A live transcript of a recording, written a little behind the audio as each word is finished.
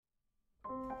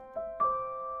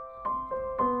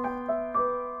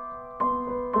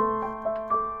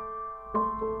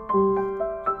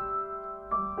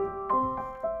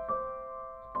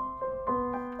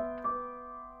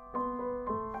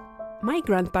My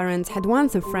grandparents had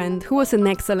once a friend who was an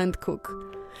excellent cook.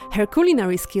 Her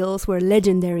culinary skills were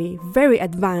legendary, very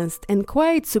advanced, and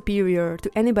quite superior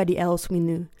to anybody else we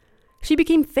knew. She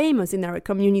became famous in our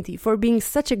community for being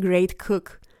such a great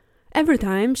cook. Every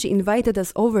time she invited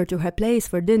us over to her place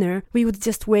for dinner, we would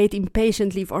just wait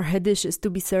impatiently for her dishes to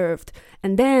be served.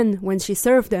 And then, when she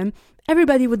served them,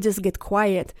 everybody would just get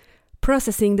quiet,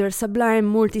 processing their sublime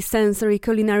multi-sensory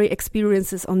culinary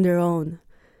experiences on their own.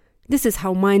 This is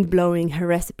how mind-blowing her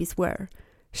recipes were.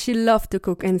 She loved to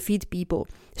cook and feed people.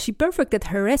 She perfected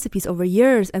her recipes over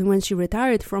years, and when she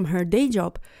retired from her day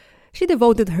job, she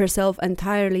devoted herself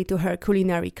entirely to her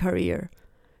culinary career.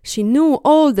 She knew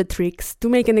all the tricks to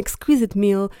make an exquisite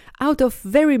meal out of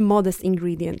very modest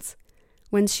ingredients.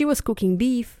 When she was cooking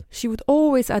beef, she would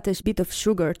always add a bit of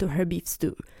sugar to her beef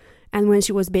stew. And when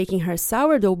she was baking her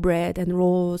sourdough bread and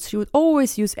rolls, she would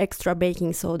always use extra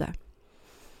baking soda.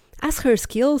 As her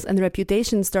skills and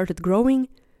reputation started growing,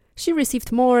 she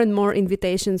received more and more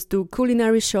invitations to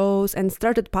culinary shows and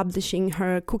started publishing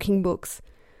her cooking books.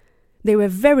 They were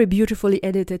very beautifully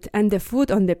edited, and the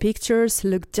food on the pictures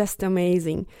looked just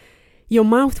amazing. Your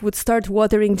mouth would start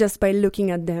watering just by looking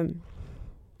at them.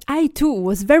 I too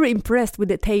was very impressed with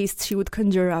the taste she would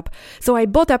conjure up, so I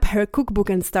bought up her cookbook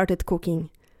and started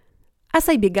cooking. As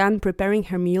I began preparing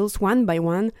her meals one by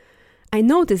one, I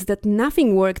noticed that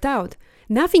nothing worked out.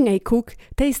 Nothing I cook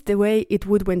tastes the way it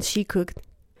would when she cooked.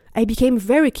 I became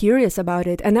very curious about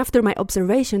it, and after my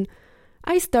observation,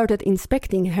 I started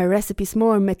inspecting her recipes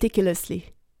more meticulously.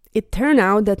 It turned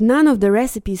out that none of the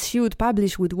recipes she would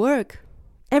publish would work.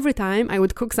 Every time I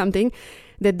would cook something,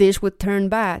 the dish would turn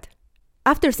bad.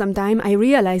 After some time, I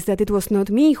realized that it was not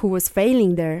me who was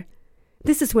failing there.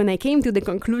 This is when I came to the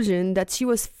conclusion that she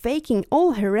was faking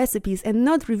all her recipes and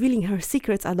not revealing her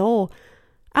secrets at all.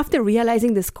 After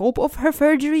realizing the scope of her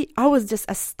forgery, I was just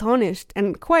astonished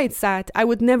and quite sad I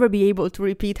would never be able to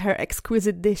repeat her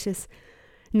exquisite dishes.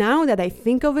 Now that I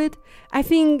think of it, I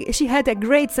think she had a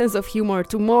great sense of humor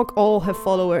to mock all her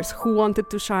followers who wanted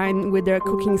to shine with their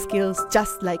cooking skills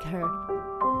just like her.